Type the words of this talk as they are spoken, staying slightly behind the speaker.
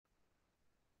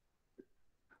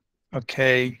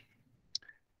Okay,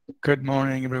 good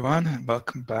morning, everyone, and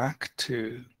welcome back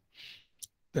to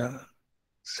the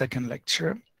second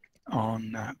lecture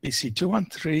on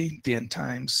BC213, the end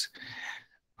times.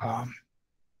 All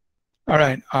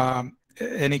right,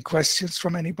 any questions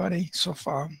from anybody so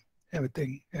far?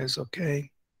 Everything is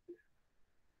okay?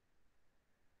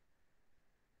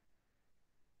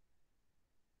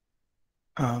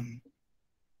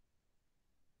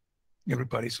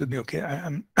 Everybody's with me, okay?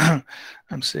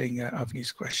 I'm saying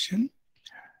Avni's question.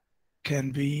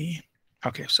 Can we,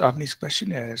 okay, so Avni's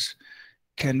question is,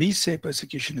 can we say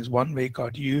persecution is one way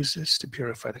God uses to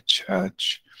purify the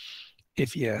church?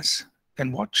 If yes,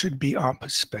 then what should be our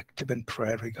perspective and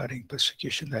prayer regarding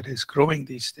persecution that is growing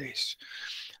these days?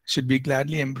 Should we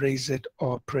gladly embrace it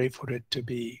or pray for it to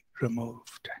be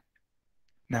removed?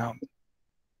 Now,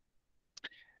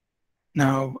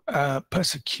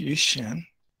 persecution.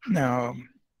 Now,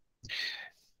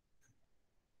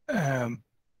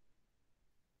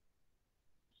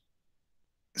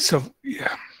 so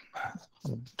yeah,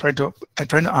 I'm trying to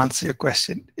answer your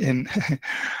question in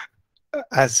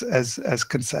as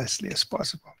concisely as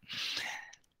possible.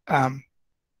 Let's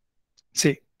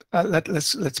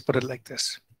put it like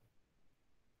this.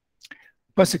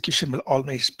 Persecution will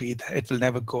always be there. It will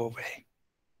never go away.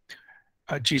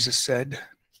 Jesus said,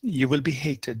 "You will be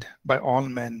hated by all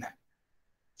men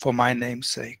for my name's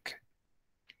sake,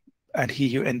 and he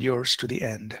who endures to the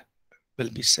end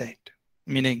will be saved."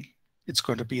 Meaning, it's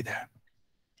going to be there.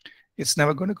 It's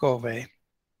never going to go away.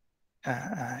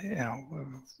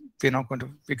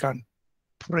 We can't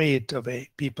pray it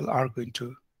away. People are going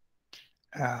to,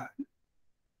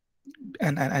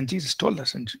 and Jesus told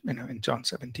us in John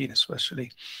 17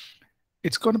 especially,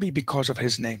 it's going to be because of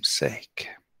his name's sake,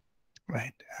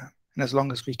 right? And as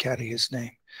long as we carry his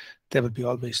name, there will be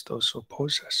always those who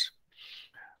oppose us.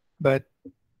 But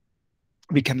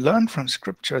we can learn from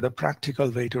Scripture the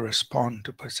practical way to respond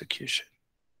to persecution.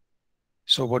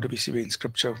 So what do we see in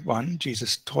Scripture? One,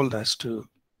 Jesus told us to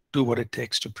do what it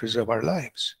takes to preserve our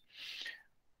lives.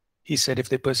 He said, if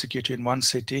they persecute you in one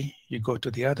city, you go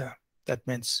to the other. That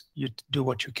means you do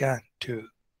what you can to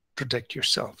protect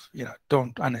yourself.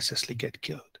 Don't unnecessarily get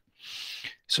killed.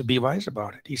 So be wise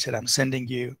about it. He said, I'm sending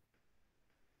you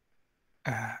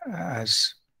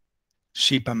as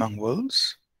sheep among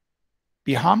wolves.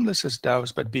 Be harmless as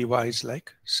doves, but be wise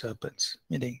like serpents.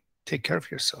 Meaning, take care of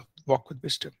yourself. Walk with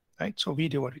wisdom. Right? So we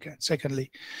do what we can.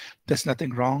 Secondly, there's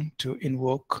nothing wrong to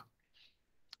invoke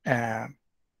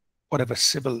whatever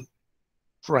civil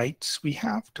rights we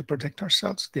have to protect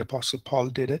ourselves. The Apostle Paul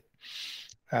did it.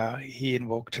 He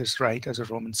invoked his right as a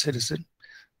Roman citizen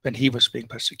when he was being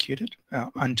persecuted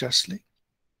unjustly.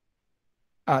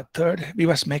 Third, we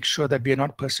must make sure that we are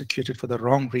not persecuted for the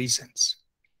wrong reasons.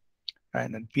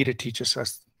 And Peter teaches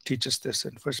this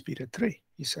in 1 Peter 3.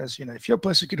 He says, if you're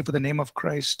persecuted for the name of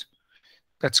Christ,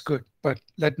 that's good, but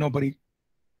let nobody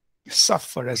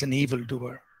suffer as an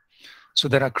evildoer. So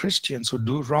there are Christians who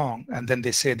do wrong, and then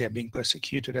they say they're being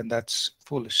persecuted, and that's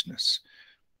foolishness.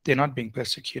 They're not being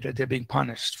persecuted. They're being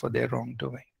punished for their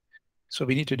wrongdoing. So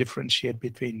we need to differentiate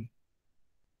between,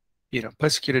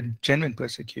 persecuted, genuine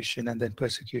persecution, and then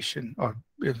persecution or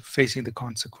facing the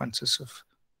consequences of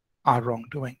our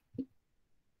wrongdoing.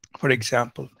 For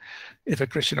example, if a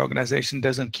Christian organization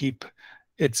doesn't keep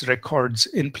its records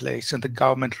in place and the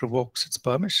government revokes its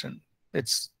permission,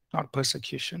 it's not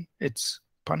persecution, it's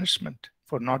punishment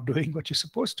for not doing what you're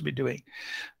supposed to be doing.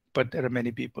 But there are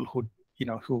many people who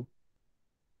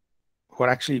are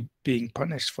actually being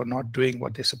punished for not doing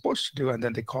what they're supposed to do, and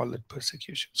then they call it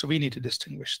persecution. So we need to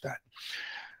distinguish that.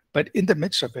 But in the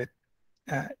midst of it,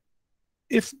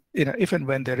 if and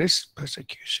when there is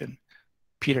persecution,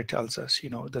 Peter tells us,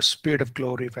 the Spirit of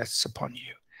glory rests upon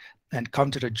you, and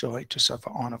count it a joy to suffer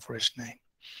honor for his name.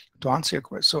 To answer your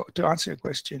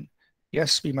question,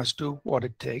 yes, we must do what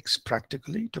it takes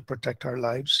practically to protect our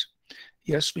lives.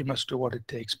 Yes, we must do what it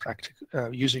takes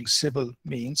using civil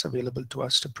means available to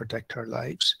us to protect our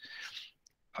lives.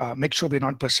 Make sure we're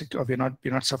not persecuted, or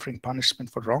we're not suffering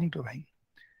punishment for wrongdoing.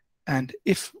 And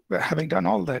if having done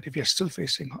all that, if you're still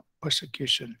facing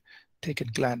persecution, take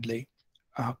it gladly.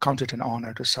 Count it an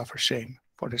honor to suffer shame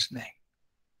for his name.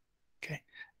 Okay.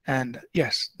 And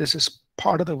yes, this is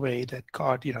part of the way that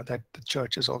God, that the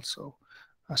church is also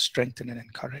strengthened and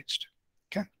encouraged.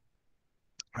 Okay.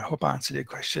 I hope I answered your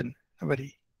question in a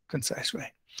very concise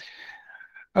way.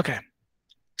 Okay.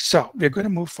 So we're going to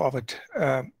move forward.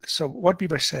 So what we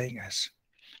were saying is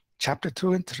chapter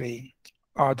 2 and 3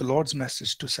 are the Lord's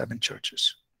message to 7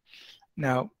 churches.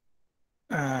 Now,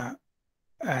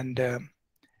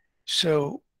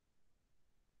 so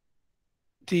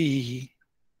the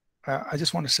I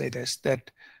just want to say this,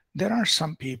 that there are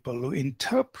some people who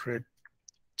interpret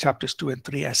chapters 2 and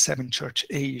 3 as 7 church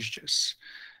ages.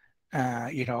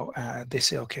 They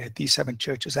say, okay, these 7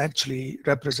 churches actually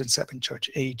represent 7 church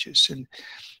ages. And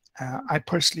I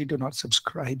personally do not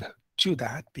subscribe to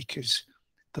that, because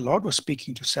the Lord was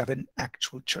speaking to 7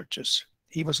 actual churches.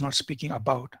 He was not speaking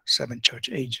about 7 church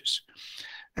ages.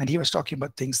 And he was talking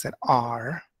about things that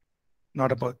are,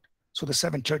 not about. So the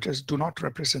 7 churches do not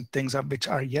represent things which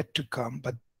are yet to come,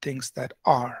 but things that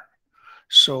are.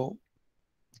 So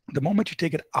the moment you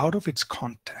take it out of its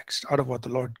context, out of what the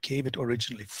Lord gave it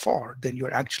originally for, then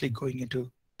you're actually going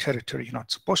into territory you're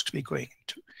not supposed to be going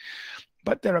into.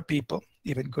 But there are people,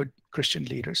 even good Christian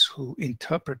leaders, who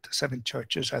interpret the 7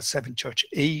 churches as 7 church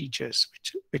ages,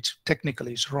 which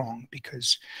technically is wrong,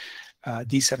 because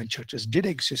these 7 churches did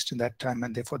exist in that time,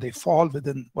 and therefore they fall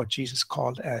within what Jesus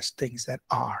called as things that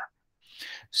are.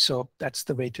 So that's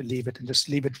the way to leave it, and just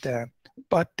leave it there.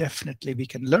 But definitely we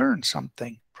can learn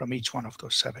something from each one of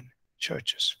those 7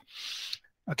 churches.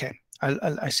 Okay,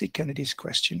 I see Kennedy's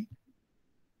question.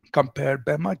 Compare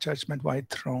Bema, judgment, white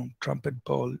throne, trumpet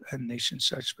bowl, and nation's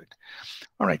judgment.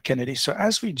 All right, Kennedy. So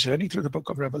as we journey through the book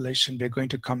of Revelation, we're going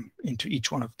to come into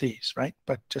each one of these, right?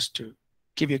 But just to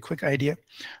give you a quick idea,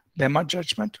 Bema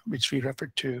judgment, which we refer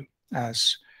to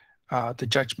as the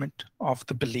judgment of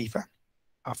the believer,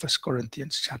 1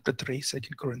 Corinthians chapter 3, 2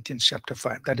 Corinthians chapter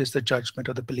 5. That is the judgment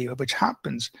of the believer, which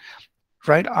happens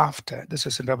right after, this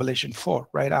is in Revelation 4,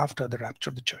 right after the rapture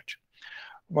of the church.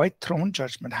 White throne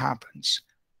judgment happens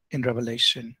in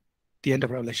Revelation, the end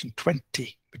of Revelation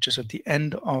 20, which is at the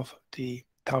end of the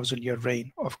 1,000-year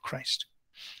reign of Christ.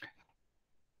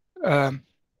 The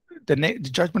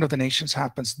judgment of the nations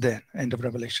happens then, end of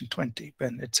Revelation 20,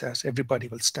 when it says everybody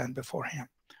will stand before him.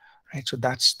 Right? So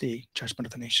that's the judgment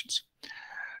of the nations.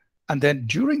 And then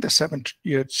during the 7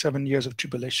 years of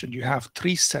tribulation, you have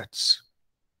 3 sets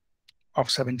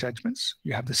of 7 judgments.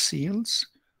 You have the seals,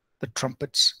 the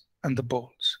trumpets, and the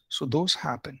bowls. So those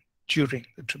happen during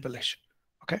the tribulation.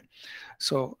 Okay,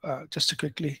 so just to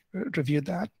quickly review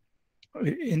that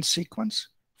in sequence.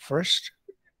 First,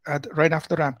 right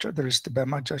after the rapture, there is the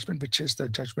Bema judgment, which is the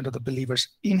judgment of the believers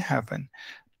in heaven,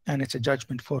 and it's a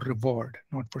judgment for reward,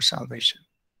 not for salvation.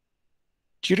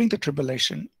 During the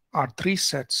tribulation are 3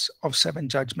 sets of 7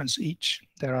 judgments each.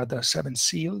 There are the 7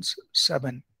 seals,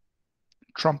 7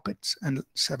 trumpets, and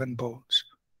 7 bowls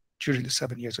during the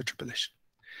 7 years of tribulation.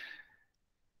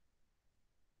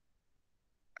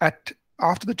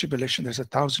 After the tribulation, there's a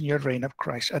 1,000-year reign of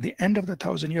Christ. At the end of the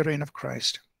 1,000-year reign of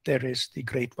Christ, there is the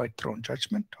great white throne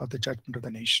judgment, or the judgment of the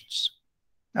nations,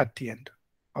 at the end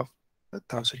of the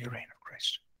 1,000-year reign of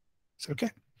Christ. So,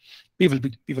 okay, we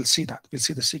will see that. We'll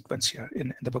see the sequence here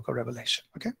in the book of Revelation.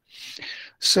 Okay,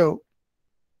 so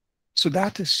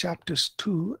that is chapters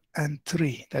 2 and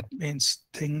 3. That means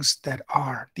things that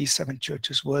are. These 7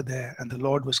 churches were there, and the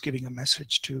Lord was giving a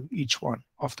message to each one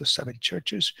of the 7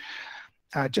 churches.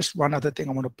 Just one other thing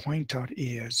I want to point out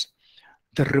is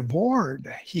the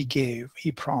reward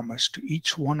he promised to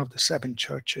each one of the 7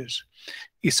 churches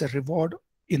is a reward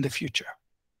in the future.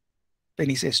 Then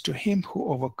he says, to him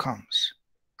who overcomes,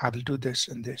 I will do this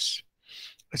and this.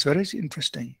 It's very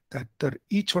interesting that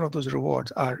each one of those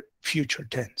rewards are future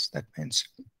tense. That means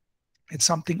it's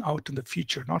something out in the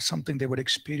future, not something they would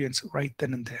experience right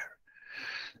then and there.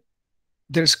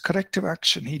 There's corrective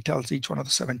action he tells each one of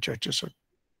the 7 churches, or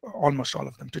almost all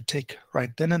of them, to take right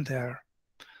then and there,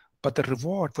 but the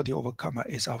reward for the overcomer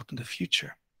is out in the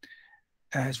future.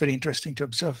 And it's very interesting to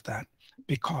observe that,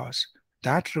 because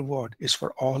that reward is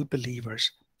for all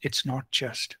believers. It's not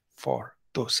just for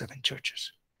those 7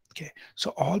 churches. Okay,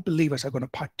 so all believers are going to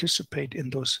participate in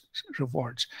those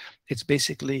rewards. It's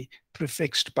basically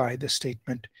prefixed by the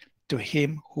statement, to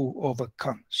him who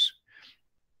overcomes.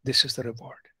 This is the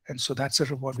reward. And so that's a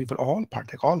reward we will all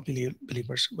partake, all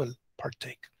believers will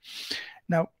partake.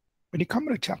 Now, when you come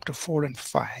to chapter 4 and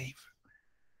 5,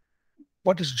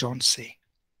 what does John say?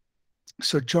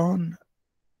 So John,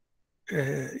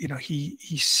 he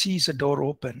sees a door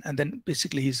open, and then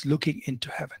basically he's looking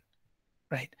into heaven,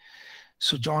 right?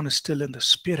 So John is still in the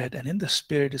spirit, and in the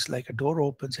spirit is like a door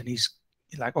opens, and he's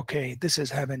like, okay, this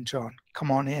is heaven, John. Come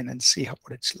on in and see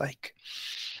what it's like.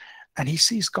 And he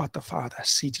sees God the Father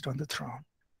seated on the throne.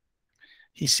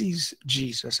 He sees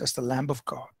Jesus as the Lamb of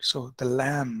God. So the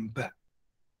Lamb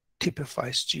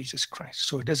typifies Jesus Christ.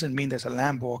 So it doesn't mean there's a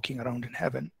lamb walking around in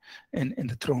heaven in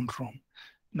the throne room.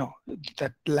 No,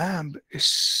 that lamb is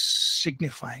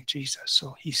signifying Jesus.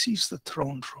 So he sees the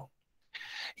throne room.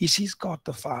 He sees God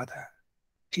the Father.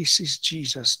 He sees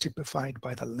Jesus typified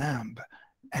by the Lamb,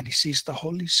 and he sees the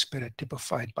Holy Spirit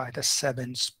typified by the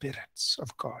 7 spirits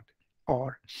of God.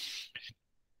 or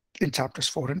in chapters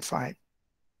 4 and 5,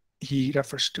 he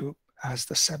refers to as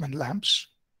the 7 lamps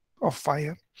of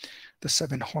fire, the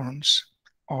 7 horns,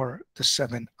 or the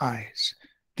 7 eyes.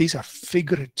 These are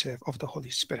figurative of the Holy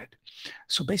Spirit.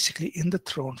 So basically, in the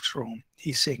throne room,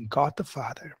 he's saying God the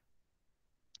Father,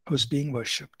 who's being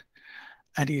worshipped,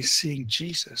 and he's seeing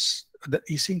Jesus,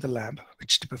 he's seeing the Lamb,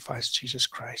 which typifies Jesus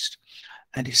Christ,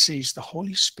 and he sees the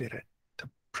Holy Spirit, the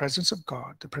presence of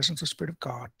God, the presence of the Spirit of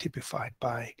God, typified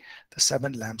by the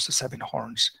 7 lamps, the 7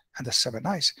 horns, and the 7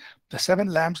 eyes. The 7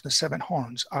 lamps and the 7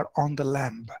 horns are on the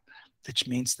Lamb, which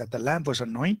means that the Lamb was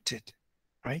anointed,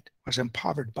 right? Was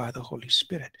empowered by the Holy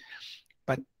Spirit.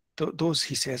 But those,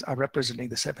 he says, are representing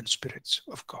the 7 spirits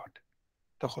of God,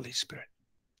 the Holy Spirit.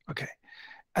 Okay.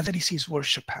 And then he sees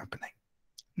worship happening.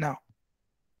 Now,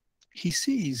 he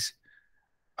sees,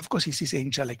 of course, he sees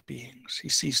angelic beings. He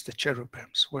sees the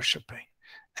cherubims worshiping,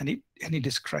 and he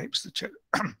describes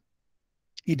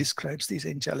he describes these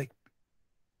angelic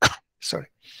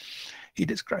he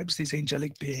describes these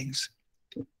angelic beings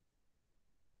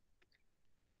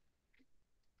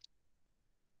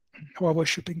who are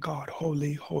worshiping God,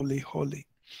 holy, holy, holy.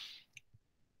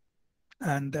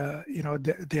 And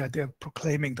they are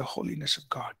proclaiming the holiness of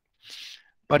God.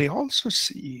 But he also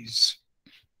sees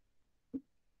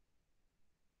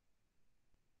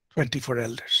 24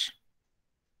 elders.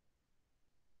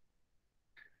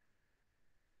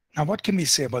 Now, what can we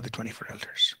say about the 24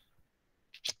 elders?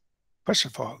 First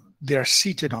of all, they are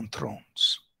seated on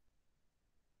thrones.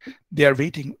 They are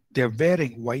wearing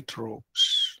white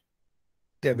robes.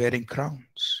 They are wearing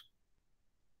crowns.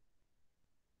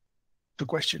 The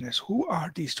question is, who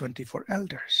are these 24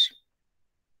 elders?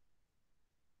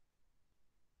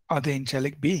 Are they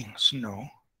angelic beings? No,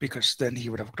 because then he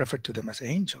would have referred to them as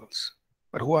angels.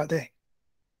 But who are they?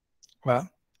 Well,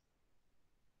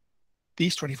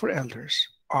 these 24 elders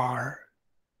are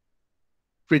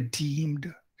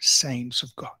redeemed saints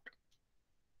of God.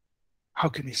 How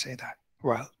can we say that?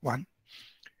 Well, one,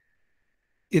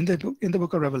 in the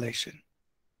book of Revelation,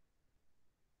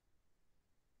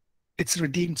 it's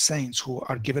redeemed saints who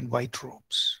are given white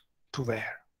robes to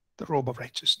wear, the robe of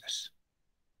righteousness.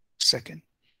 Second,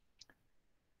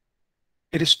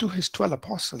 it is to his 12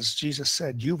 apostles, Jesus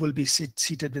said, you will be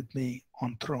seated with me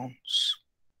on thrones.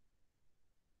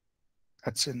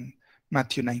 That's in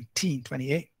Matthew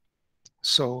 19:28.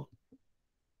 So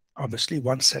obviously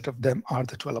one set of them are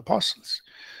the 12 apostles.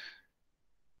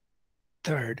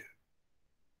 Third,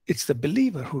 it's the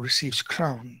believer who receives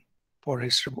crown for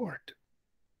his reward.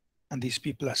 And these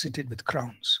people are seated with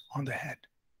crowns on the head.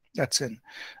 That's in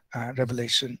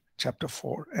Revelation chapter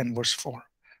 4 and verse 4.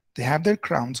 They have their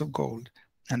crowns of gold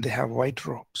and they have white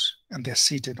robes and they're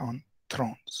seated on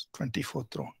thrones, 24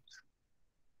 thrones.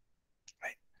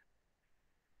 Right?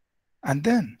 And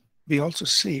then we also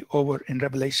see over in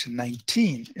Revelation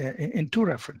 19 in 2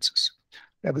 references,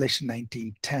 Revelation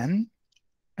 19:10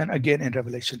 and again in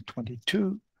Revelation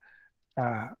 22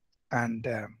 and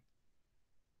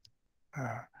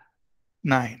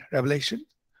 9, Revelation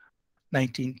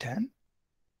 19:10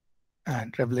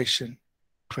 and Revelation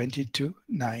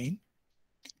 22:9,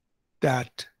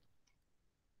 that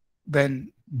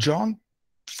when John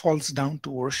falls down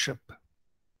to worship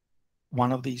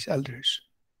one of these elders,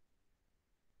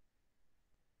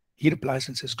 he replies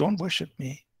and says, don't worship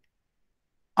me.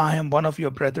 I am one of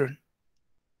your brethren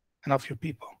and of your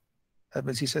people. That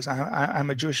means he says,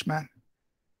 I'm a Jewish man.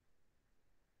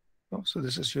 So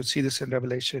this is, you'll see this in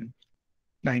Revelation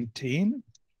 19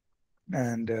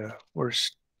 and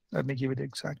verse, let me give you the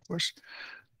exact verse.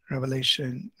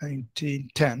 Revelation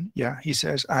 19:10. Yeah, he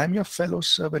says, I am your fellow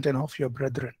servant and of your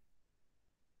brethren.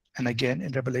 And again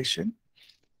in Revelation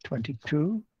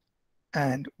 22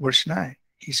 and verse 9,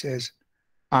 he says,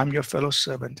 I'm your fellow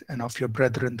servant and of your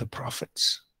brethren, the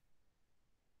prophets.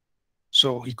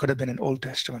 So he could have been an Old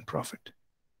Testament prophet.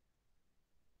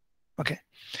 Okay,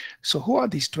 so who are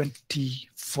these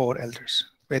 24 elders?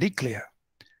 Very clear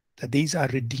that these are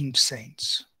redeemed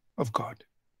saints of God.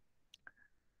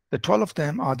 The 12 of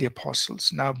them are the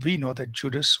apostles. Now we know that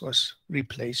Judas was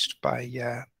replaced by,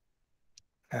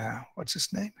 what's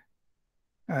his name?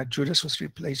 Judas was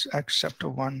replaced, Acts chapter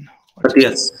 1.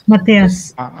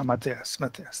 Matthias.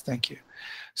 Matthias, thank you.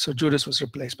 So Judas was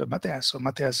replaced by Matthias. So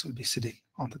Matthias will be sitting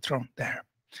on the throne there.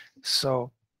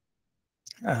 So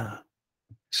 12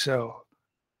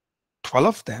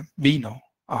 of them we know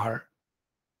are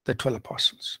the 12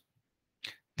 apostles.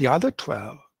 The other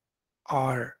 12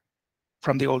 are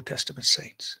from the Old Testament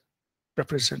saints,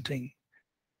 representing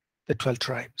the 12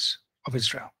 tribes of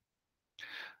Israel.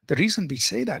 The reason we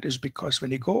say that is because when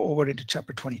you go over into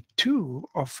chapter 22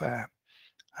 of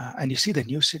And you see the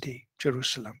new city,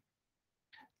 Jerusalem,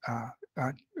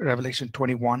 Revelation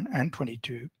 21 and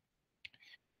 22.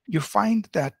 You find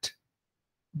that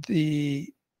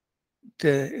the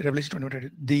Revelation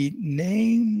 21, the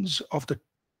names of the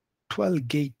 12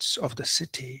 gates of the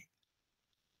city,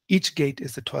 each gate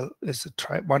is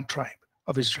one tribe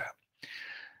of Israel.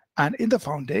 And in the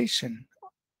foundation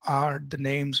are the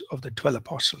names of the 12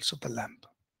 apostles of the Lamb.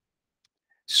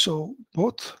 So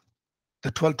both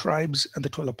the 12 tribes and the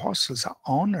 12 apostles are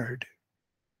honored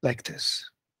like this.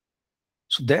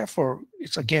 So therefore,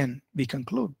 it's again, we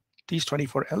conclude these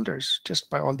 24 elders, just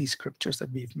by all these scriptures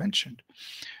that we've mentioned,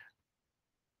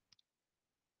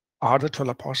 are the 12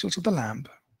 apostles of the Lamb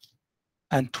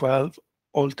and 12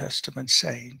 Old Testament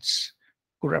saints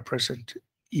who represent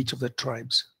each of the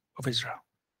tribes of Israel.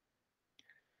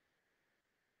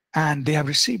 And they have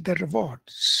received their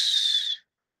rewards.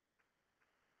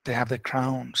 They have their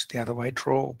crowns, they have the white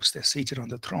robes, they're seated on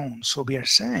the throne. So we are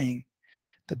saying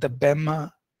that the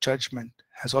Bema judgment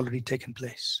has already taken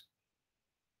place.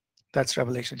 That's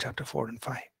Revelation chapter 4 and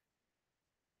 5.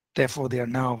 Therefore, they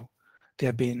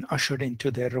have been ushered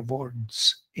into their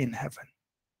rewards in heaven.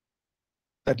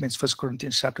 That means 1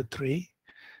 Corinthians chapter 3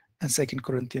 and 2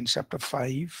 Corinthians chapter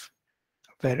 5,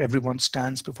 where everyone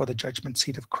stands before the judgment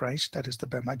seat of Christ, that is the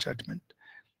Bema judgment,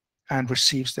 and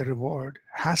receives their reward,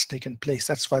 has taken place.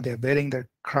 That's why they're wearing their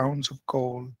crowns of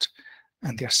gold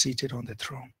and they're seated on the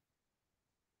throne.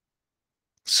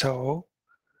 So,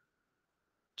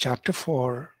 chapters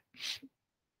 4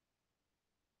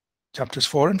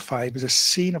 and 5 is a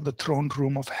scene of the throne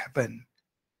room of heaven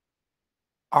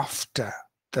after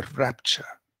the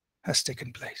rapture has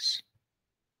taken place.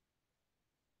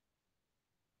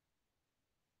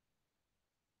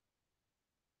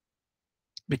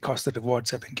 Because the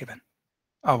rewards have been given,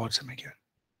 awards have been given.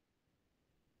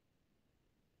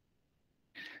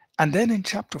 And then in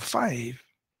chapter 5,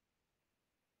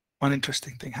 one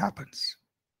interesting thing happens.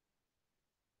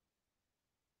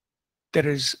 There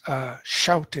is a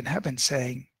shout in heaven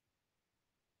saying,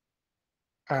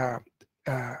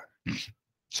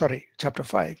 chapter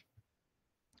 5,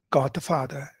 God the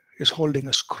Father is holding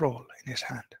a scroll in his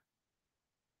hand.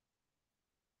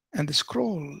 And the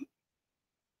scroll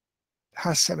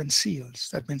has 7 seals.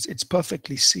 That means it's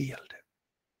perfectly sealed.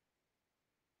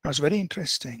 Now, it's very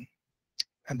interesting,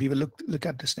 and we will look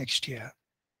at this next year.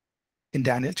 In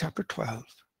Daniel chapter 12,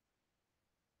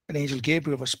 an angel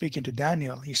Gabriel was speaking to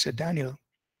Daniel. He said, Daniel,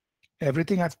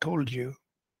 everything I've told you,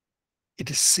 it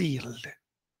is sealed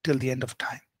till the end of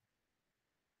time.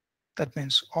 That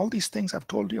means all these things I've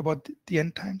told you about the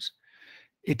end times,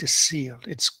 it is sealed.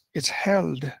 It's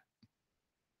held.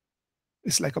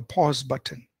 It's like a pause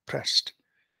button pressed.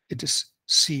 It is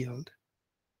sealed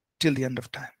till the end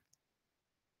of time.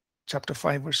 Chapter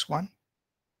 5, verse 1.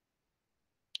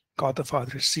 God the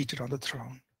Father is seated on the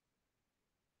throne,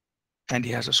 and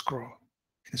he has a scroll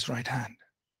in his right hand.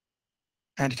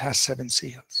 And it has 7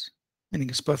 seals, meaning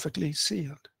it's perfectly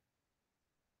sealed.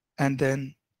 And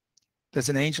then there's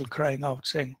an angel crying out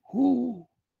saying, who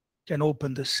can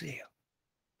open the seal?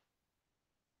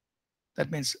 That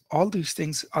means all these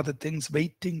things are the things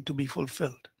waiting to be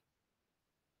fulfilled.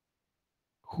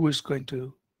 Who is going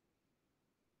to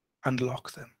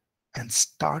unlock them and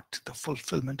start the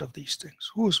fulfillment of these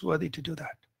things? Who is worthy to do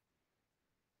that?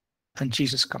 And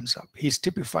Jesus comes up. He's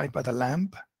typified by the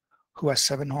Lamb who has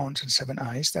 7 horns and 7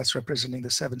 eyes. That's representing the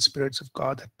 7 spirits of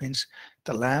God. That means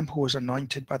the Lamb who was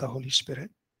anointed by the Holy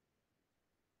Spirit.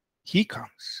 He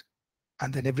comes.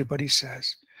 And then everybody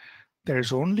says, there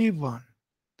is only one.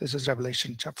 This is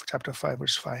Revelation chapter 5,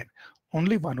 verse 5.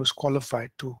 Only one who's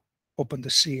qualified to open the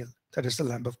seal. That is the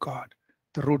Lamb of God,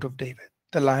 the root of David,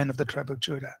 the Lion of the tribe of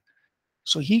Judah.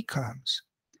 So he comes.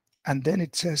 And then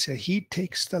it says here, he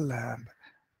takes the lamb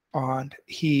and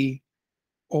he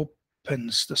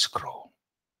opens the scroll.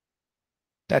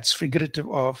 That's figurative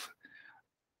of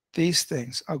these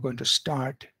things are going to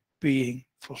start being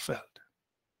fulfilled.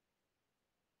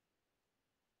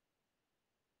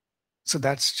 So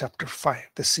that's chapter 5,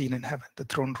 the scene in heaven, the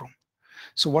throne room.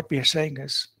 So what we are saying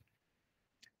is,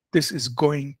 this is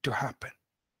going to happen.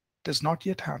 It has not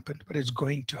yet happened, but it's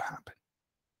going to happen.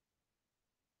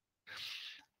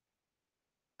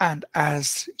 And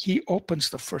as he opens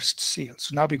the first seal,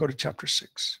 so now we go to chapter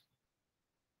 6.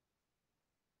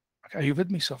 Okay, are you with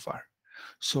me so far?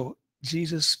 So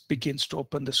Jesus begins to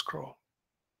open the scroll,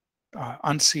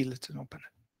 unseal it and open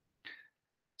it.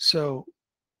 So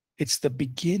it's the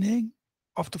beginning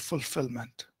of the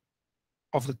fulfillment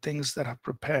of the things that are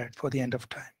prepared for the end of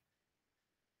time.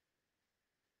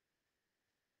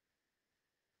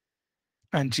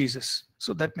 And Jesus,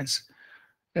 so that means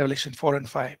Revelation 4 and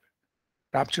 5.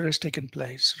 Rapture has taken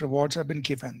place. Rewards have been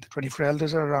given. The 24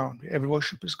 elders are around. Every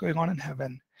worship is going on in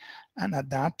heaven. And at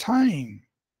that time,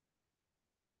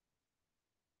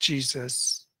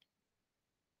 Jesus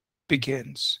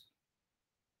begins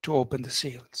to open the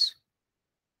seals.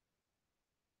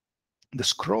 The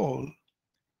scroll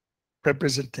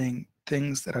representing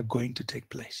things that are going to take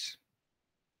place.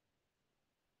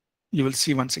 You will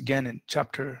see once again in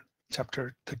chapter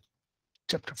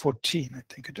 14, I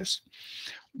think it is,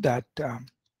 that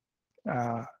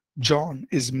John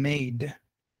is made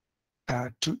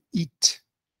to eat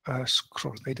a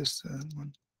scroll. Wait a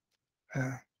one.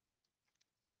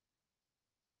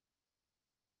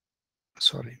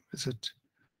 Sorry, is it?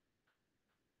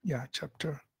 Yeah,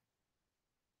 chapter.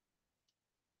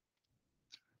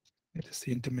 It is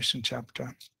the intermission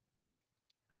chapter.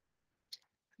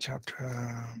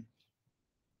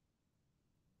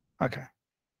 Okay.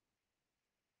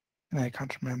 And I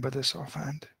can't remember this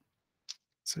offhand.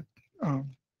 Is it?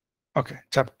 Okay,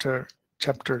 chapter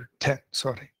 10.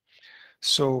 Sorry.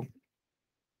 So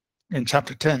in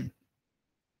chapter 10,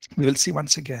 we will see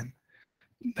once again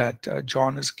that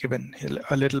John is given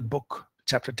a little book,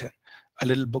 chapter 10, a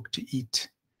little book to eat.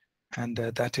 And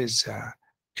that is,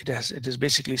 it is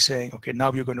basically saying, okay,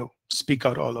 now you're going to speak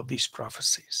out all of these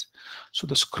prophecies. So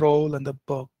the scroll and the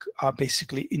book are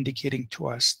basically indicating to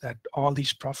us that all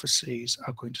these prophecies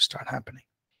are going to start happening.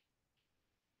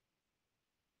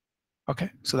 Okay,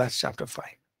 so that's chapter 5.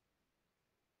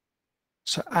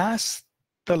 So as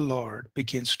the Lord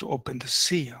begins to open the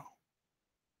seal,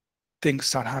 things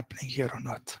start happening here on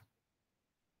earth.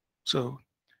 So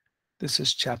this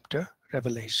is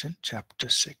Revelation chapter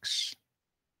 6.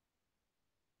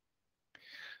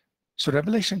 So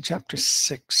Revelation chapter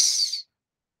 6.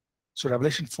 So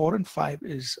Revelation 4 and 5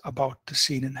 is about the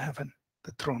scene in heaven,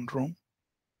 the throne room.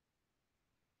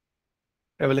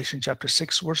 Revelation chapter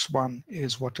 6 verse 1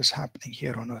 is what is happening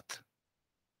here on earth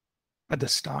at the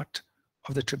start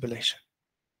of the tribulation.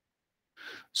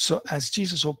 So as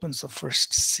Jesus opens the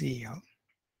first seal,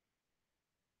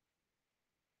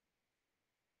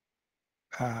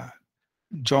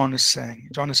 John is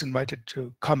invited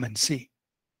to come and see.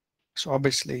 So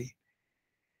obviously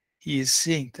he is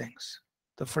seeing things.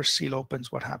 The first seal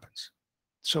opens, what happens?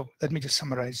 So let me just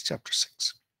summarize chapter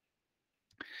 6.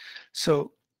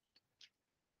 So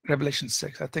Revelation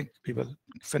 6, I think we will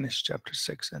finish chapter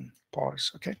 6 and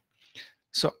pause, okay?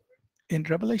 So in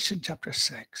Revelation chapter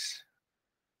 6,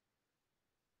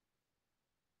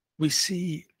 we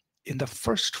see in the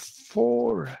first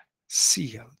 4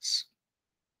 seals,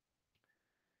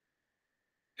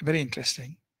 very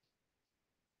interesting,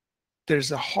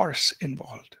 there's a horse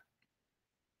involved.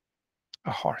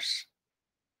 A horse.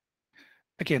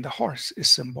 Again, the horse is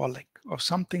symbolic of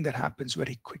something that happens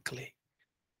very quickly,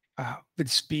 with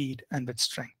speed and with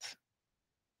strength.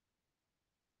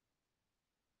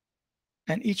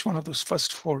 And each one of those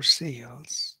first 4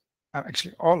 seals,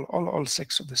 actually all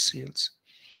 6 of the seals,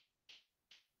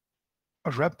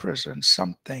 represent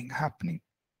something happening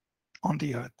on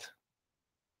the earth.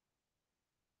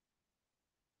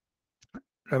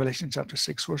 Revelation chapter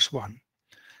 6 verse 1,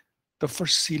 the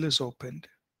first seal is opened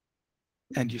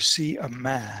and you see a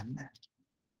man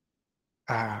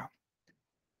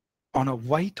on a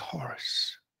white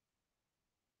horse,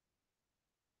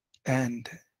 and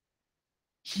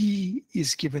he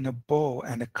is given a bow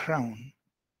and a crown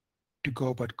to go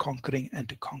about conquering and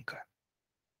to conquer.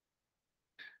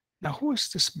 Now, who is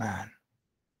this man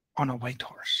on a white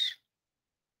horse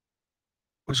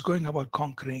who's going about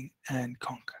conquering and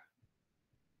conquer?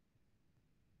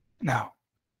 Now,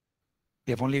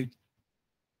 we have only,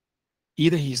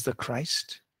 either he's the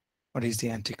Christ or he's the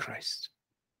Antichrist.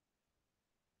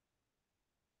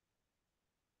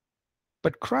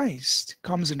 But Christ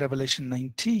comes in Revelation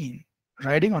 19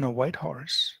 riding on a white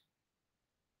horse,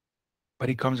 but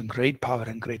he comes in great power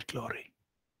and great glory.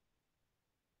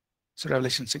 So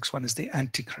Revelation 6:1 is the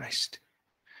Antichrist.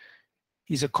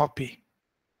 He's a copy.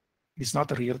 He's not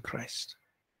the real Christ.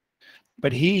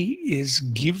 But he is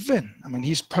given,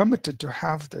 he's permitted to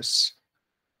have this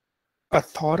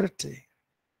authority.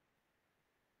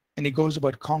 And he goes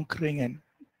about conquering and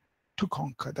to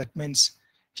conquer. That means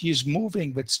he is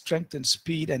moving with strength and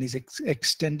speed, and he's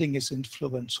extending his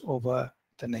influence over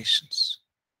the nations.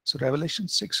 So Revelation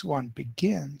 6:1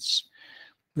 begins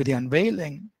with the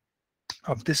unveiling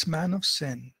of this man of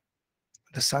sin,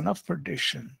 the son of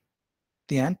perdition,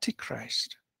 the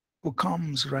Antichrist, who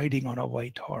comes riding on a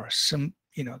white horse,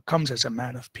 comes as a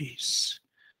man of peace.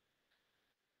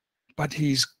 But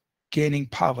he's gaining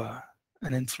power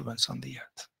and influence on the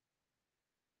earth.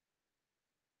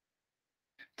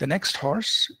 The next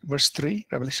horse, verse 3,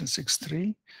 Revelation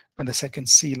 6:3, when the second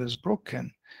seal is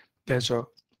broken, there's a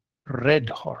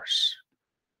red horse.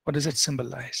 What does it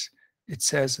symbolize? It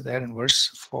says there in verse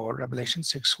 4, Revelation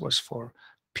 6, verse 4,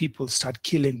 people start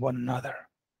killing one another.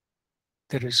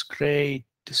 There is great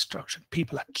destruction.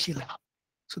 People are killing.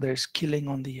 So there's killing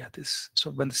on the earth.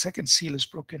 So when the second seal is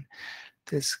broken,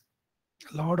 there's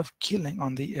a lot of killing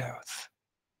on the earth,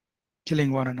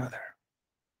 killing one another.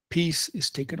 Peace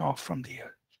is taken off from the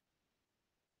earth.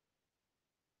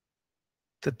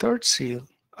 The third seal,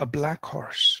 a black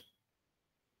horse.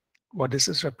 What does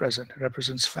this represent? It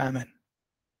represents famine.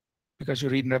 Because you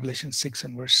read in Revelation 6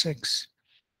 and verse 6,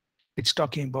 it's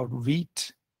talking about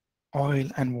wheat, oil,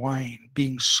 and wine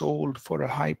being sold for a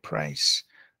high price.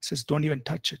 It says, don't even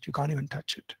touch it. You can't even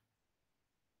touch it.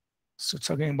 So it's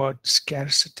talking about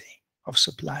scarcity of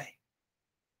supply,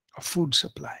 of food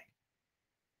supply.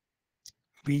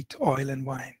 Wheat, oil, and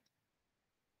wine.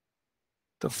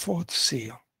 The fourth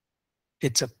seal,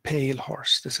 it's a pale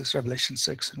horse. This is Revelation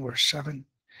 6 and verse 7.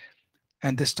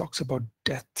 And this talks about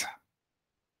death.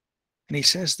 And he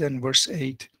says then, verse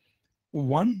 8,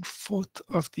 1/4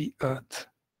 of the earth,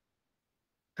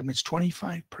 that means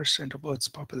 25% of Earth's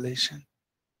population,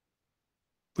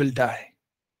 will die.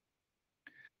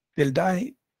 They'll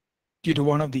die due to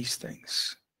one of these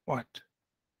things. What?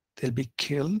 They'll be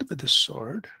killed with the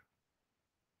sword,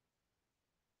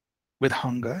 with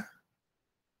hunger,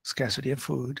 scarcity of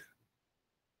food,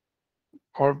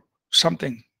 or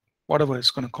something, whatever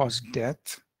is going to cause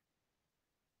death,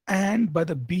 and by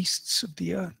the beasts of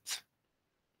the earth.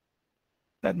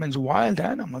 That means wild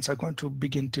animals are going to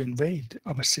begin to invade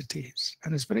our cities.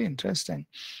 And it's very interesting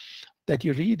that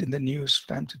you read in the news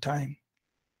time to time,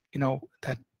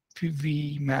 that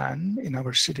we man in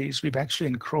our cities, we've actually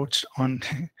encroached on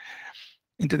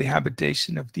into the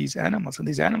habitation of these animals. And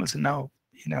these animals are now,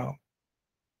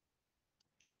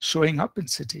 showing up in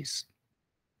cities,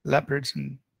 leopards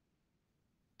and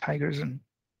tigers and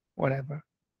whatever.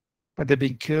 But they're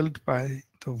being killed by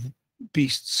the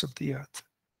beasts of the earth.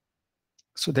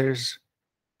 So there's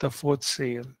the fourth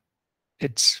seal.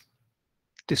 It's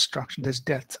destruction. There's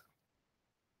death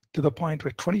to the point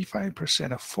where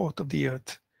 25%, a fourth of the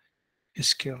earth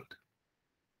is killed.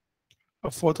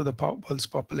 A fourth of the world's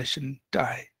population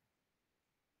die.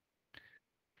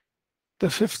 The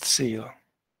fifth seal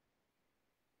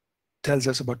tells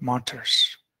us about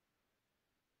martyrs.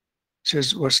 It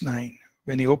says, verse 9,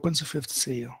 when he opens the fifth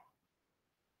seal,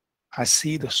 I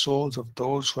see the souls of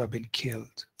those who have been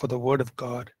killed for the word of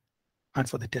God and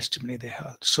for the testimony they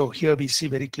held. So here we see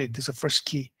very clearly, this is the first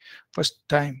key, first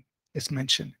time it's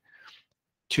mentioned.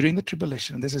 During the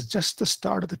tribulation, and this is just the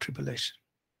start of the tribulation,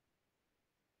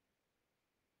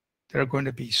 there are going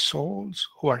to be souls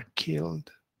who are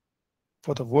killed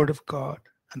for the word of God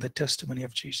and the testimony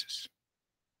of Jesus.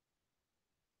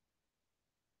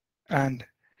 And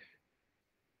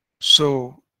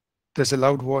so there's a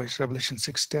loud voice, Revelation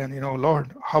 6:10,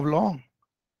 Lord, how long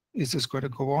is this going to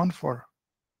go on for?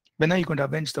 When are you going to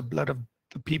avenge the blood of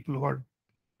the people who are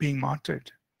being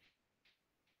martyred?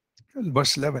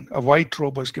 Verse 11, a white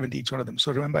robe was given to each one of them.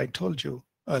 So remember, I told you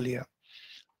earlier,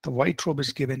 the white robe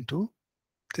is given to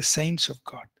the saints of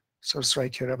God. So it's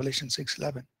right here, Revelation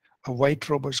 6:11. A white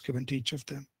robe was given to each of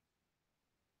them.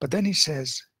 But then he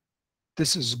says,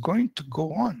 this is going to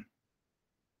go on.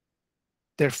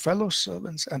 Their fellow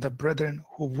servants and the brethren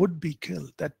who would be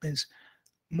killed. That means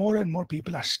more and more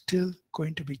people are still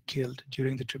going to be killed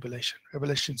during the tribulation.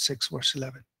 Revelation 6, verse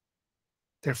 11.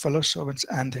 Their fellow servants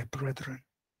and their brethren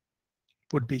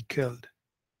would be killed.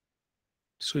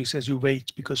 So he says, you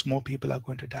wait because more people are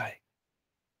going to die.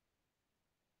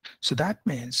 So that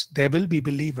means there will be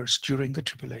believers during the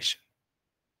tribulation.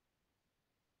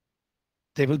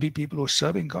 There will be people who are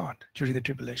serving God during the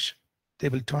tribulation. They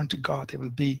will turn to God. They will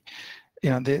be,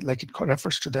 like it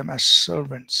refers to them as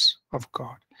servants of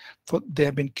God. For they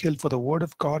have been killed for the word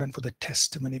of God and for the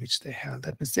testimony which they held.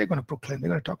 That means they're going to proclaim, they're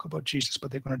going to talk about Jesus,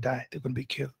 but they're going to die. They're going to be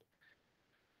killed.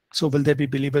 So will there be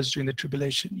believers during the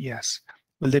tribulation? Yes.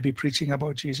 Will they be preaching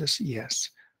about Jesus? Yes.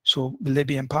 So will they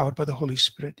be empowered by the Holy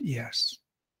Spirit? Yes.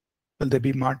 Will they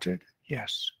be martyred?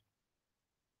 Yes.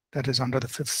 That is under the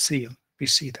fifth seal. We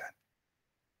see that.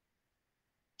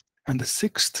 And the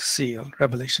sixth seal,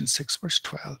 Revelation 6, verse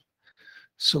 12.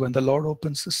 So when the Lord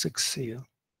opens the sixth seal,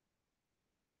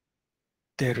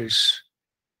 there is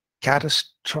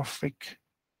catastrophic,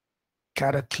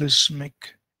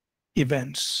 cataclysmic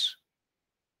events.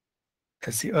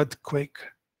 As the earthquake,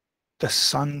 the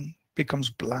sun becomes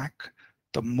black,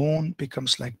 the moon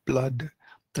becomes like blood,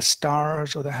 the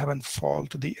stars of the heaven fall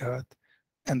to the earth,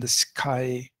 and the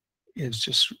sky is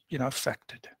just,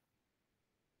 affected.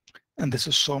 And this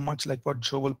is so much like what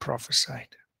Joel prophesied.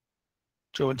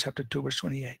 Joel chapter 2, verse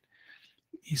 28.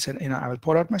 He said, I will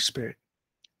pour out my spirit.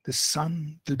 The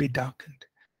sun will be darkened.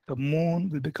 The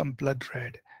moon will become blood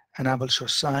red. And I will show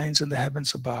signs in the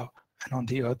heavens above and on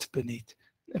the earth beneath.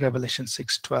 Revelation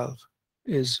 6:12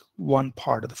 is one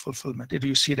part of the fulfillment. If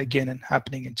you see it again and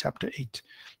happening in chapter 8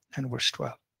 and verse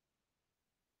 12.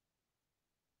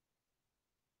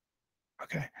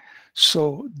 Okay,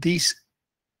 so these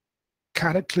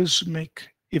cataclysmic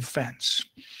events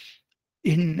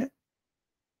in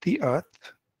the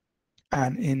earth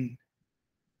and in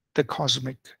the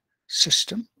cosmic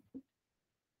system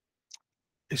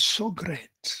is so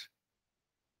great.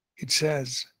 It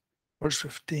says, verse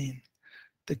 15,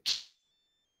 the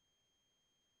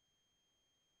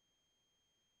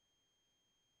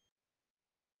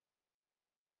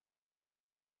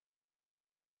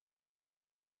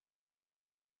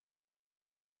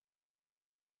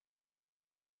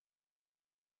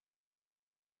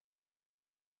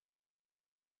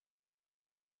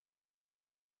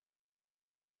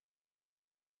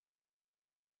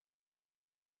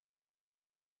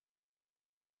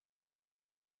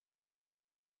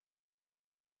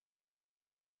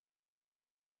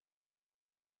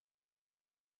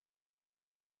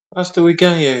Pastor, we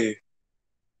can't hear you.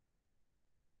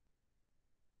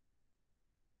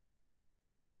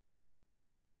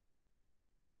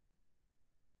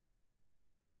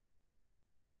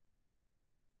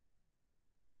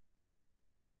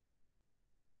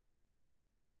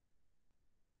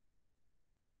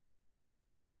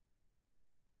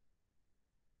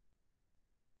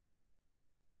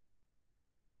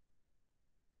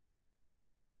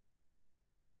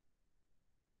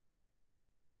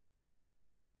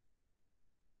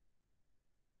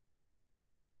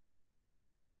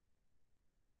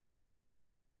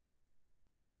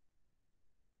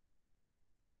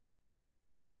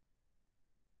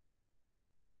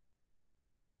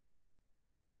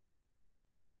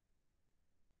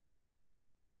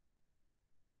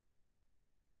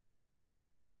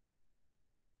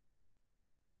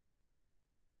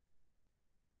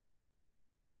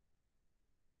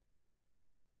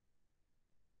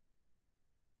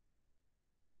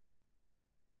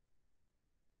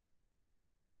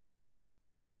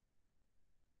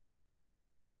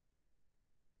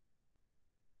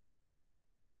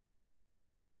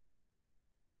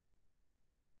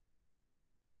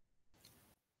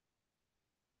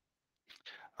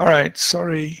 All right,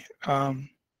 sorry. We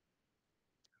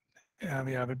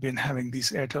have been having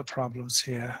these Airtel problems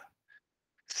here.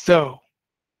 So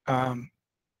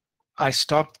I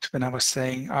stopped when I was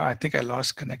saying, I think I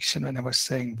lost connection when I was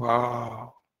saying,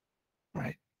 wow,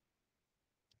 right?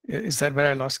 Is that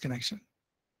where I lost connection?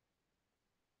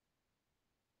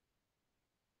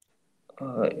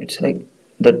 It's like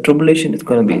the tribulation is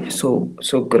going to be so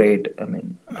great. I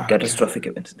mean, Okay. catastrophic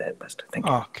events there, Pastor. Thank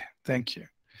you. Okay, thank you.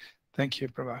 Thank you,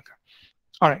 Prabhakar.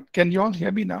 All right, can you all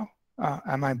hear me now?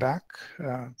 Am I back?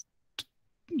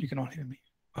 You can all hear me.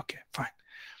 Okay, fine.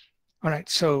 All right,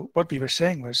 so what we were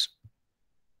saying was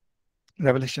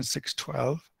Revelation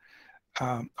 6:12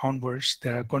 onwards,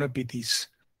 there are going to be these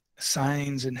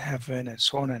signs in heaven and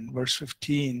so on. And verse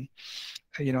 15,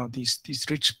 these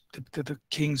rich, the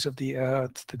kings of the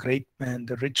earth, the great men,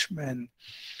 the rich men,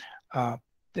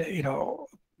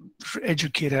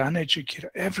 educated, uneducated,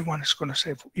 everyone is going to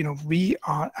say, we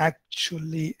are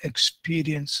actually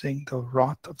experiencing the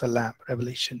wrath of the Lamb.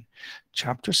 Revelation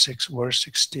chapter 6, verse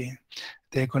 16.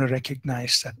 They're going to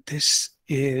recognize that this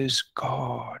is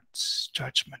God's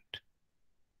judgment.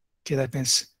 Okay, that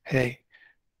means, hey,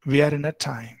 we are in a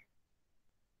time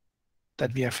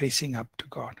that we are facing up to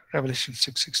God. Revelation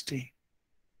 6:16.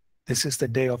 This is the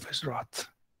day of his wrath.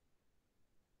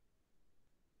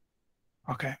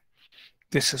 Okay,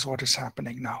 this is what is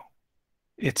happening now.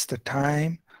 It's the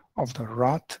time of the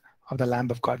wrath of the Lamb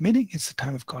of God, meaning it's the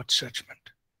time of God's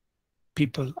judgment.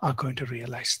 People are going to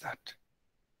realize that.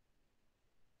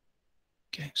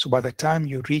 Okay, so by the time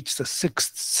you reach the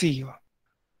sixth seal,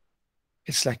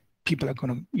 it's like people are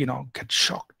going to, get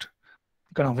shocked.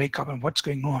 They're going to wake up and what's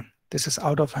going on? This is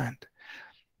out of hand.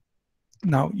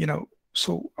 Now,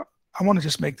 so I want to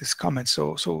just make this comment.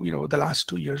 So the last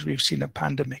 2 years we've seen a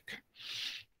pandemic,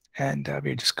 and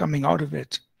we're just coming out of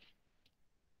it.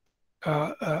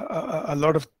 A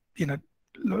lot of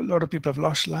people have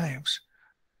lost lives,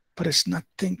 but it's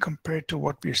nothing compared to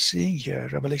what we're seeing here.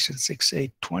 Revelation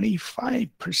 6:8,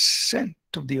 25%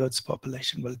 of the earth's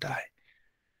population will die,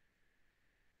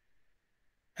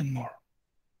 and more.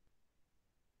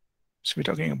 So we're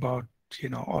talking about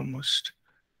almost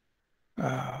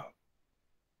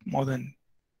more than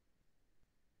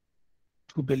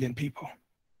 2 billion people.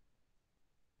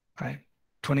 right?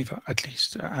 25 at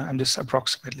least. I'm just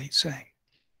approximately saying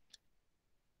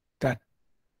that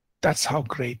that's how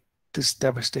great this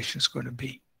devastation is going to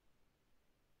be.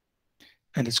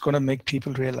 And it's going to make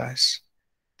people realize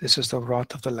this is the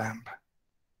wrath of the Lamb.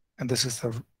 And this is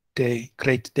the day,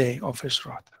 great day of his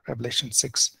wrath. Revelation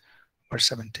 6, verse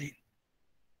 17.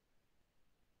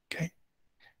 Okay.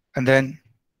 And then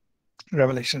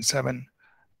Revelation 7,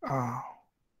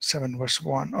 7 verse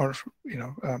 1, or,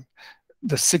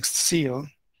 the sixth seal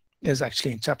is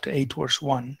actually in chapter 8, verse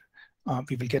 1.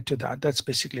 We will get to that. That's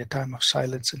basically a time of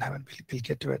silence in heaven. We'll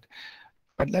get to it.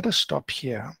 But let us stop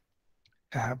here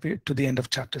to the end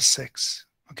of chapter 6.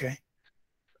 Okay.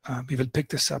 We will pick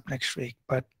this up next week.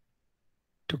 But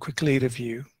to quickly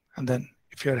review, and then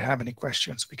if you have any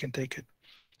questions, we can take it.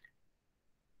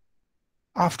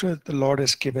 After the Lord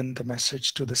has given the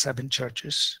message to the 7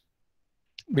 churches,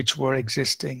 which were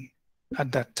existing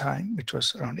at that time, which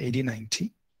was around AD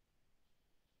 90,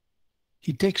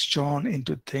 he takes John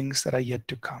into things that are yet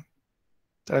to come,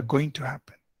 that are going to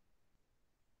happen.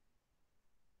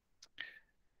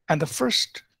 And the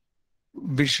first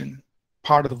vision,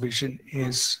 part of the vision,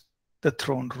 is the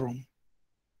throne room.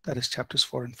 That is chapters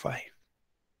 4 and 5.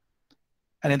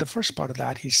 And in the first part of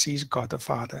that, he sees God the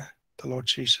Father, the Lord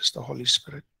Jesus, the Holy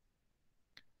Spirit.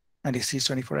 And he sees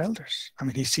 24 elders. I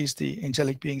mean, he sees the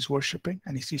angelic beings worshiping,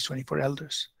 and he sees 24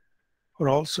 elders who are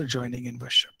also joining in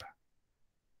worship.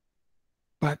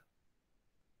 But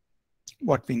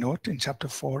what we note in chapter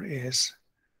 4 is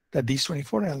that these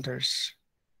 24 elders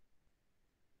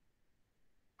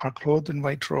are clothed in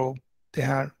white robe. They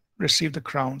have received the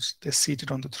crowns. They're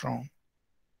seated on the throne.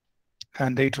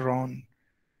 And later on,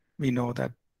 we know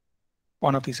that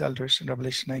one of these elders in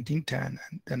Revelation 19:10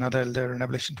 and another elder in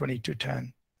Revelation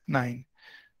 22:10-9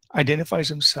 identifies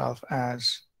himself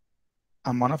as,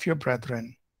 I'm one of your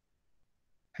brethren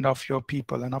and of your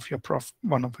people and of your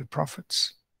one of your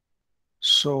prophets.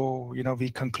 So, we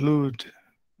conclude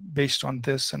based on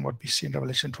this and what we see in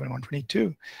Revelation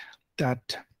 21:22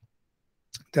 that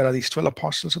there are these 12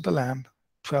 apostles of the Lamb,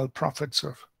 12 prophets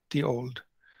of the old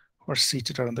who are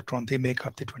seated around the throne. They make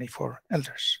up the 24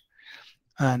 elders.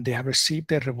 And they have received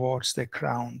their rewards, their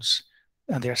crowns,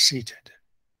 and they are seated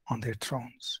on their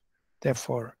thrones.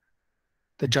 Therefore,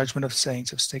 the judgment of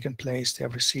saints has taken place. They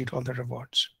have received all their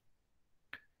rewards.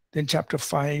 Then chapter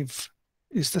 5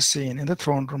 is the scene in the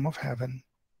throne room of heaven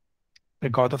where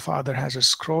God the Father has a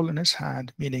scroll in his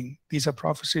hand, meaning these are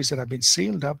prophecies that have been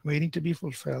sealed up, waiting to be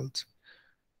fulfilled.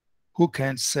 Who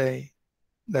can say,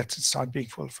 let's start being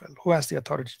fulfilled? Who has the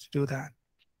authority to do that?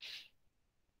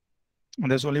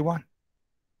 And there's only one.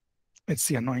 It's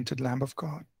the anointed Lamb of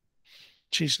God,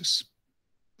 Jesus.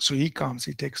 So he comes,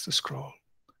 he takes the scroll.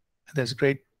 And there's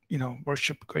great,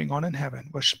 worship going on in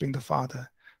heaven, worshiping the Father,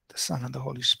 the Son, and the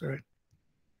Holy Spirit.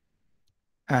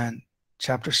 And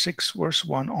chapter 6, verse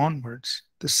 1 onwards,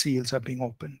 the seals are being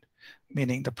opened,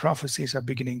 meaning the prophecies are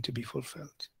beginning to be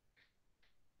fulfilled.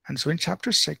 And so in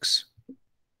chapter 6,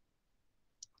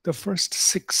 the first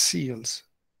 6 seals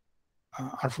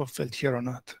are fulfilled here on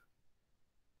earth.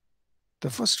 The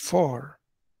first 4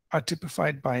 are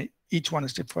typified by, each one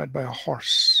is typified by a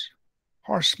horse.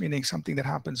 Horse meaning something that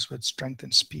happens with strength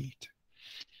and speed.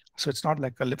 So it's not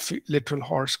like a literal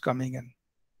horse coming and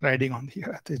riding on the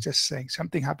earth. It's just saying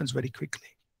something happens very quickly.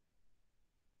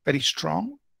 Very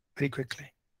strong, very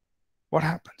quickly. What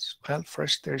happens? Well,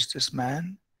 first there's this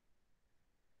man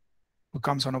who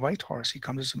comes on a white horse. He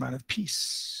comes as a man of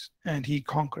peace, and he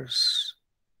conquers,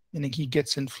 meaning he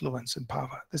gets influence and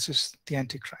power. This is the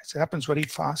Antichrist. It happens very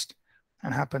fast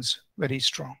and happens very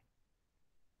strong.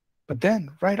 But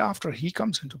then, right after he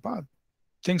comes into power,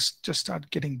 things just start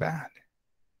getting bad.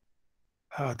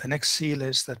 The next seal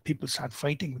is that people start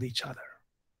fighting with each other.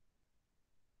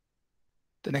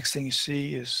 The next thing you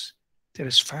see is there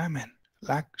is famine,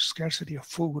 scarcity of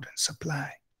food and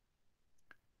supply.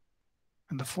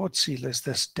 And the fourth seal is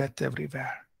there's death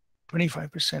everywhere.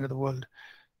 25% of the world,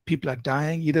 people are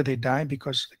dying. Either they die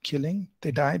because of killing,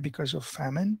 they die because of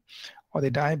famine, or they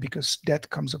die because death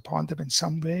comes upon them in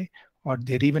some way, or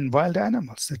they're even wild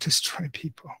animals that destroy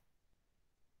people.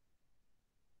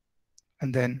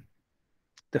 And then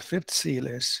the fifth seal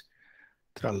is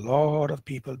there are a lot of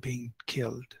people being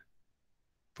killed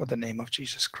for the name of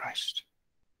Jesus Christ.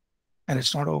 And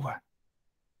it's not over.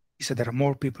 He said there are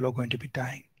more people who are going to be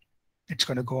dying. It's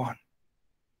going to go on.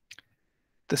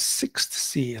 The sixth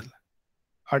seal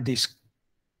are these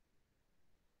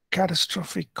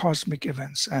catastrophic cosmic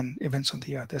events and events on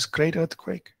the earth. There's great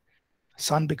earthquake.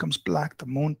 Sun becomes black. The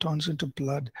moon turns into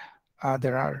blood.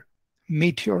 There are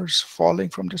meteors falling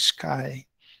from the sky.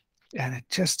 And it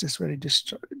just is very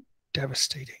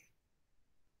devastating.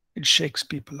 It shakes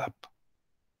people up.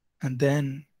 And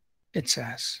then it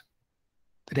says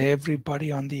that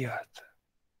everybody on the earth,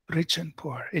 rich and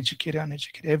poor, educated,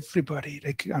 uneducated, everybody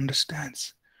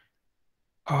understands,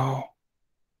 oh,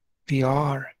 we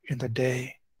are in the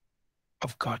day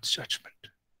of God's judgment,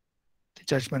 the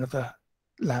judgment of the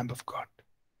Lamb of God.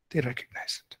 They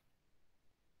recognize it.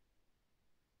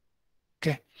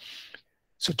 Okay.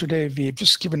 So today we've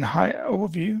just given a high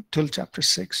overview till chapter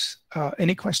 6.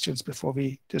 Any questions before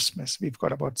we dismiss? We've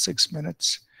got about 6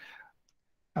 minutes.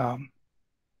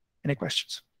 Any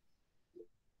questions?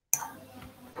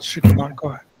 Sri Kumar, go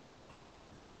ahead.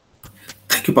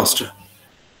 Thank you, Pastor.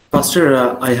 Pastor,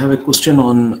 I have a question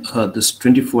on this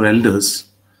 24 elders.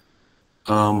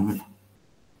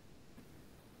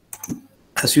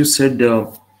 As you said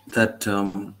that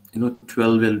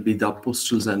 12 will be the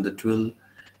apostles and the 12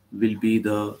 will be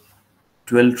the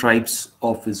 12 tribes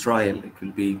of Israel. It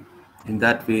will be in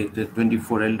that way the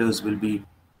 24 elders will be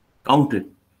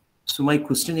counted. So my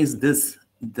question is this,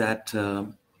 that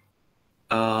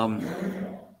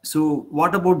so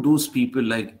what about those people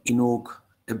like Enoch,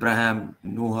 Abraham,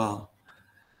 Noah?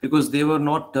 Because they were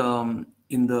not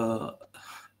in the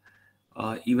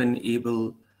even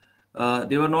able.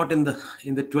 They were not in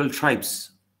the 12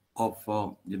 tribes of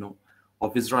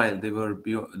of Israel. They were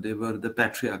the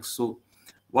patriarchs. So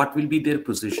what will be their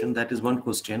position? That is one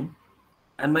question.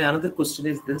 And my another question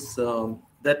is this: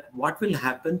 that what will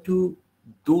happen to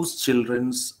those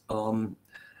children's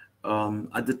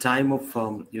at the time of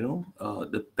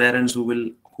the parents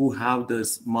who have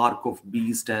this mark of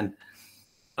beast, and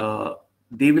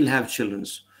they will have children.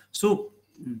 So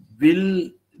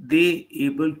will they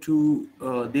able to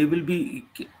they will be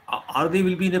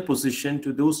in a position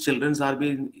to, those children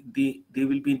they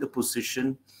will be in the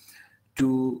position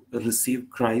to receive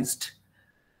Christ,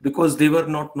 because they were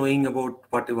not knowing about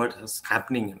what is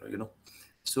happening,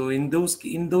 so in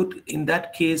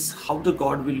that case, how the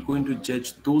God will going to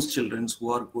judge those children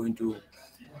who are going to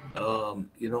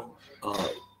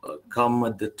come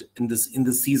in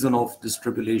the season of this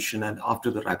tribulation and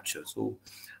after the rapture? So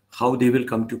how they will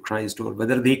come to Christ, or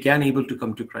whether they can able to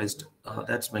come to Christ?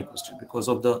 That's my question, because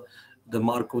of the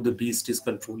mark of the beast is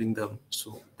controlling them.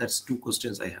 So that's two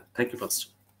questions I have. Thank you, Pastor.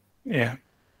 Yeah.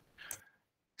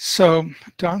 So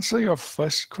to answer your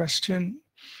first question,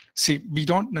 see, we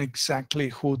don't know exactly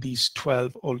who these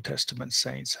 12 Old Testament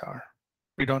saints are.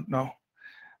 We don't know.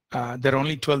 There are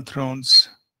only 12 thrones,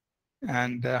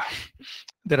 and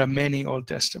there are many Old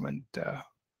Testament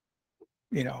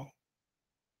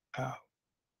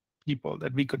people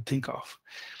that we could think of.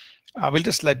 We'll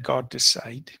just let God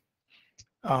decide.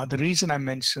 The reason I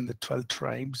mentioned the 12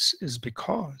 tribes is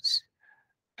because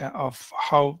of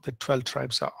how the 12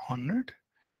 tribes are honored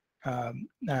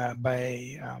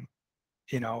by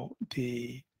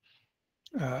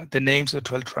the names of the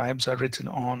 12 tribes are written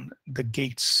on the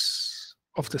gates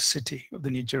of the city of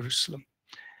the New Jerusalem.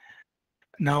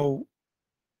 Now,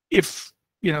 if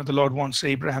the Lord wants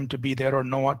Abraham to be there, or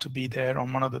Noah to be there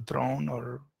on one of the throne,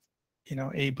 or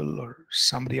Abel, or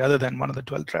somebody other than one of the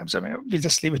 12 tribes, I mean, we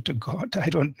just leave it to God. I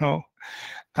don't know.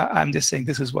 I'm just saying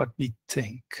this is what we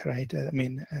think, right? I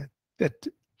mean, that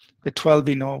the 12,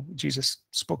 we know Jesus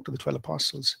spoke to the 12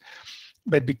 apostles,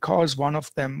 but because one of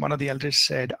the elders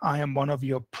said, I am one of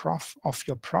your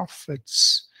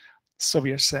prophets. So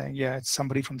we are saying, yeah, it's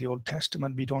somebody from the Old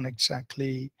Testament. We don't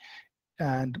exactly,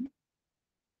 and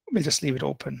we'll just leave it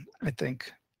open, I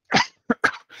think.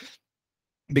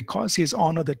 Because he's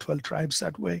honored the 12 tribes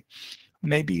that way,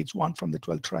 maybe it's one from the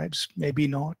 12 tribes, maybe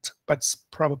not, but it's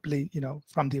probably,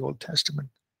 from the Old Testament,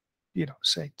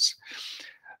 saints.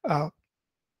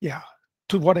 Yeah,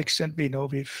 to what extent we know,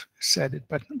 we've said it,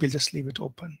 but we'll just leave it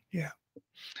open. Yeah.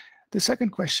 The second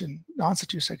question, the answer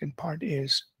to your second part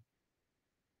is,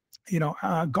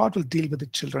 God will deal with the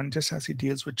children just as he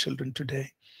deals with children today.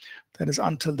 That is,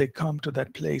 until they come to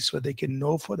that place where they can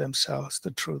know for themselves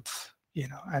the truth,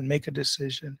 and make a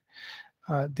decision.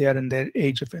 They are in their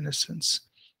age of innocence.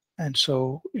 And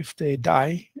so if they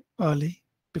die early,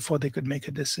 before they could make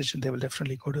a decision, they will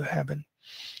definitely go to heaven.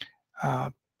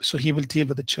 So he will deal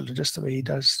with the children just the way he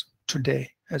does today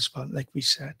as well, like we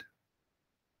said.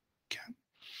 Okay.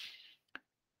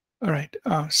 All right.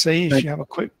 Say if you have a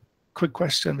quick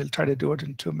question, we'll try to do it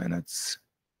in 2 minutes.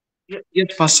 Yeah,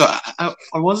 Pastor. I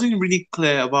wasn't really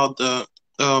clear about the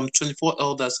 24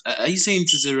 elders. Are you saying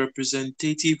it is a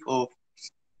representative of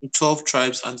the 12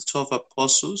 tribes and the 12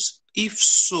 apostles? If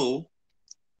so,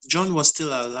 John was still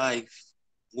alive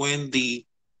when the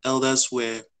elders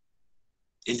were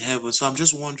in heaven. So I'm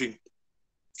just wondering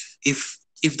if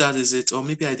that is it, or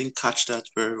maybe I didn't catch that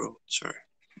very well. Sorry.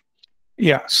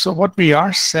 Yeah. So what we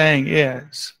are saying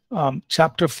is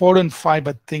Chapter 4 and 5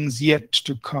 are things yet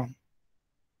to come.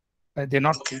 They're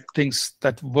not things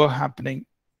that were happening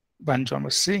when John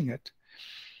was seeing it.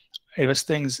 It was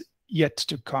things yet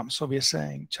to come. So we are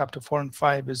saying chapter 4 and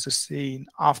 5 is the scene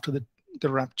after the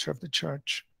rapture of the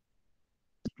church.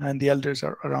 And the elders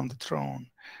are around the throne.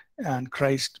 And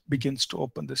Christ begins to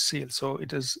open the seal. So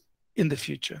it is in the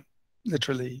future,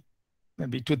 literally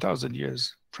maybe 2,000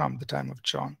 years from the time of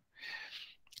John.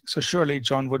 So surely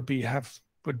John would be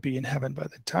in heaven by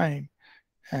the time,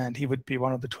 and he would be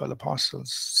one of the 12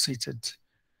 apostles seated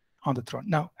on the throne.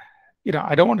 Now,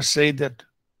 I don't want to say that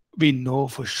we know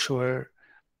for sure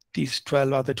these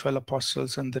 12 are the 12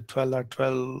 apostles and the 12 are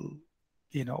 12,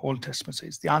 Old Testament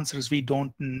saints. The answer is we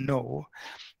don't know.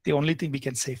 The only thing we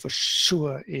can say for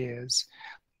sure is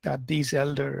that these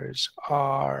elders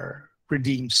are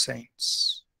redeemed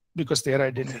saints because their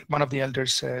identity. One of the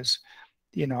elders says,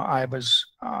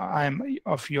 I am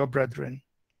of your brethren.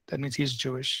 That means he's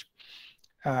Jewish.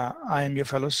 I am your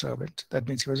fellow servant. That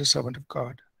means he was a servant of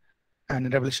God. And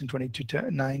in Revelation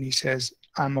 22:9, he says,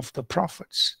 I'm of the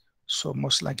prophets. So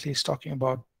most likely he's talking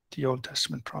about the Old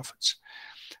Testament prophets.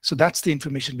 So that's the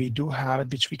information we do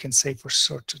have, which we can say for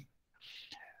certain.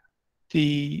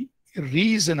 The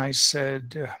reason I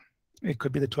said it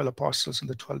could be the 12 apostles and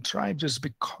the 12 tribes is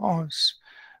because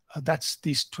that's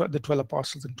the 12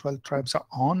 apostles and 12 tribes are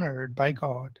honored by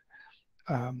God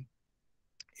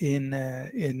in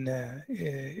the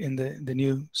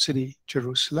new city,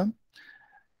 Jerusalem.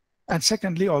 And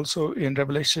secondly, also in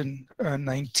Revelation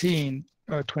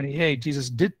 19:28, Jesus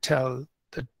did tell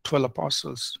the 12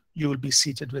 apostles, you will be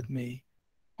seated with me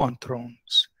on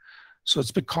thrones. So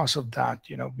it's because of that,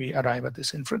 we arrive at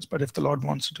this inference. But if the Lord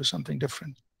wants to do something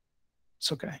different,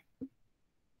 it's okay.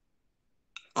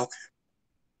 Okay.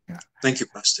 Yeah. Thank you,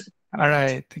 Pastor. All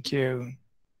right. Thank you.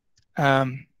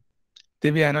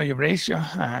 Divya, I know you raised your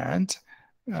hand,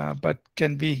 but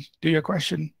can we do your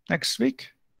question next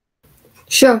week?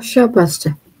 Sure,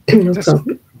 Pastor. No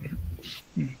problem.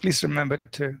 Please remember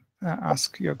to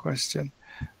ask your question.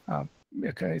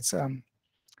 Okay, it's all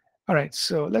right.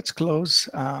 So let's close.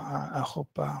 I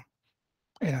hope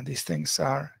these things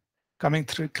are coming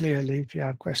through clearly. If you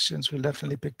have questions, we'll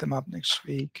definitely pick them up next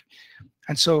week.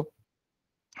 And so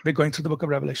we're going through the book of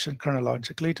Revelation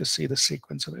chronologically to see the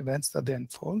sequence of events that they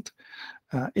unfold.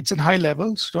 It's in high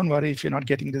levels. Don't worry if you're not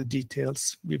getting the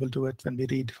details. We will do it when we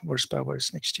read verse by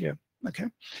verse next year. Okay.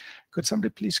 Could somebody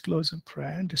please close in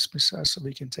prayer and dismiss us so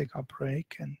we can take our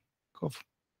break and go?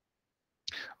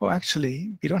 Oh,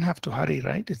 actually, we don't have to hurry,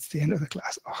 right? It's the end of the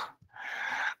class. Oh,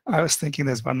 I was thinking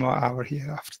there's one more hour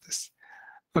here after this.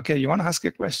 Okay, you want to ask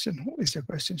a question? Is your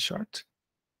question short?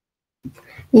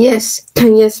 Yes,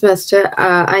 Pastor.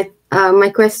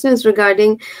 My question is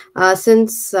regarding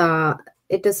since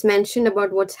it is mentioned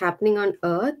about what's happening on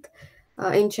earth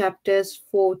in chapters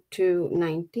 4 to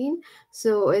 19.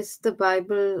 So is the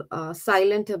Bible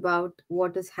silent about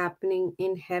what is happening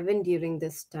in heaven during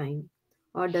this time,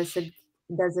 or does it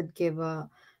give a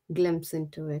glimpse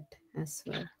into it as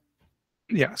well?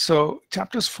 Yeah. So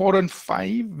chapters 4 and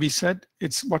 5, we said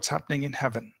it's what's happening in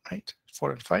heaven, right?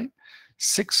 4 and 5.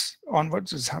 6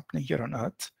 onwards is happening here on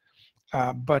earth.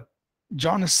 But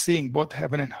John is seeing both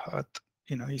heaven and earth.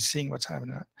 He's seeing what's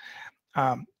happening on earth.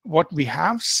 What we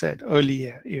have said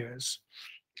earlier is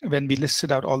when we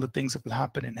listed out all the things that will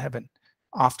happen in heaven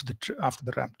after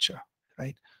the rapture,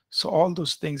 right? So all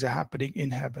those things are happening in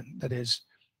heaven. That is,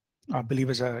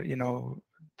 believers are,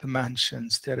 the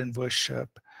mansions, they're in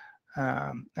worship,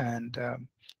 and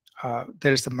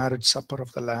there is the marriage supper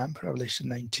of the Lamb, Revelation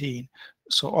 19.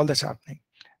 So all that's happening.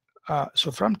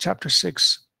 So from chapter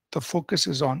 6, the focus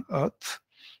is on earth.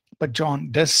 But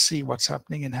John does see what's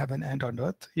happening in heaven and on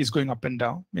earth. He's going up and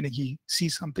down, meaning he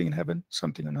sees something in heaven,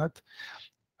 something on earth.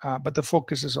 But the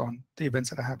focus is on the events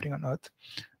that are happening on earth.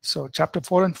 So chapter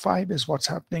 4 and 5 is what's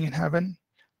happening in heaven.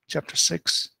 Chapter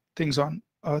 6, things on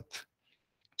earth.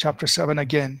 Chapter 7,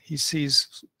 again, he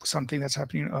sees something that's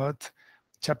happening on earth.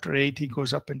 Chapter 8, he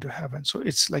goes up into heaven. So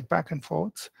it's like back and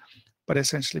forth. But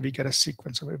essentially, we get a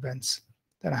sequence of events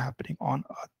that are happening on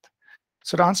earth.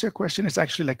 So to answer your question, it's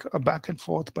actually like a back and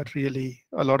forth, but really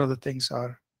a lot of the things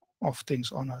are of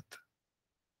things on earth.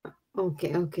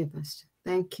 Okay, Pastor.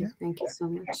 Thank you. Yeah. Thank you so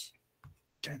much.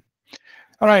 Okay.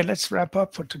 All right, let's wrap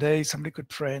up for today. Somebody could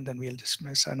pray and then we'll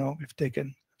dismiss. I know we've taken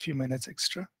a few minutes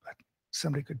extra, but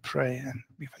somebody could pray and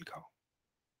we will go.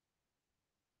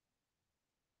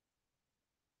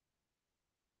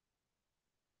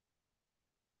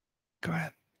 Go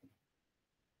ahead.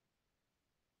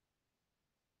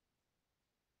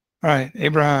 All right,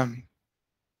 Abraham,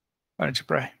 why don't you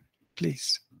pray,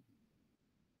 please?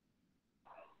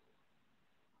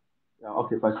 Yeah,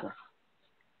 okay, Pastor.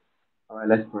 All right,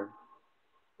 let's pray.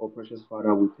 Oh, precious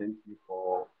Father, we thank you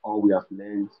for all we have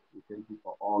learned. We thank you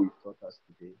for all you taught us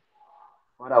today.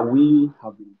 Father, we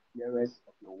have been hearers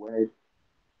of your word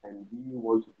and we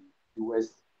want to be doers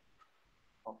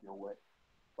of your word.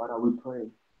 Father, we pray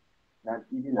that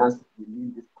even as we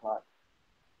leave this class,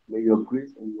 may your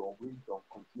grace and your wisdom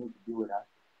continue to be with us,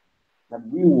 that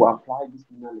we will apply this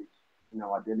knowledge in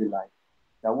our daily life,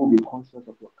 that we'll be conscious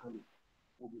of your coming,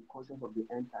 we'll be conscious of the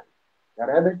end time, that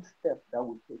every step that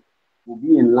we take will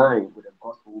be in line with the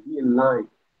gospel, will be in line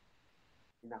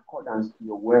in accordance to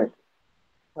your word.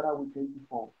 Father, we thank you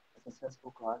for a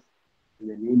successful class. In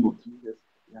the name of Jesus,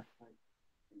 we have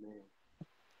prayed. Amen.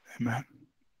 Amen.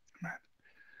 Amen.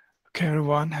 Okay,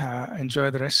 everyone, enjoy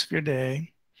the rest of your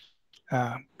day.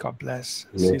 God bless.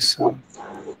 See you soon.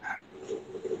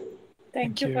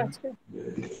 Thank you, Pastor.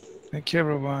 Thank you,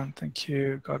 everyone. Thank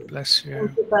you. God bless you.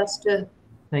 Thank you, Pastor.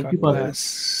 God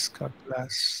bless. God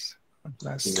bless. God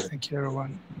bless. Thank you,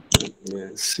 everyone.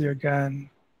 See you again.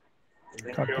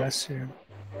 God bless you.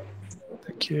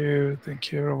 Thank you.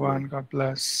 Thank you, everyone. God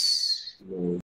bless.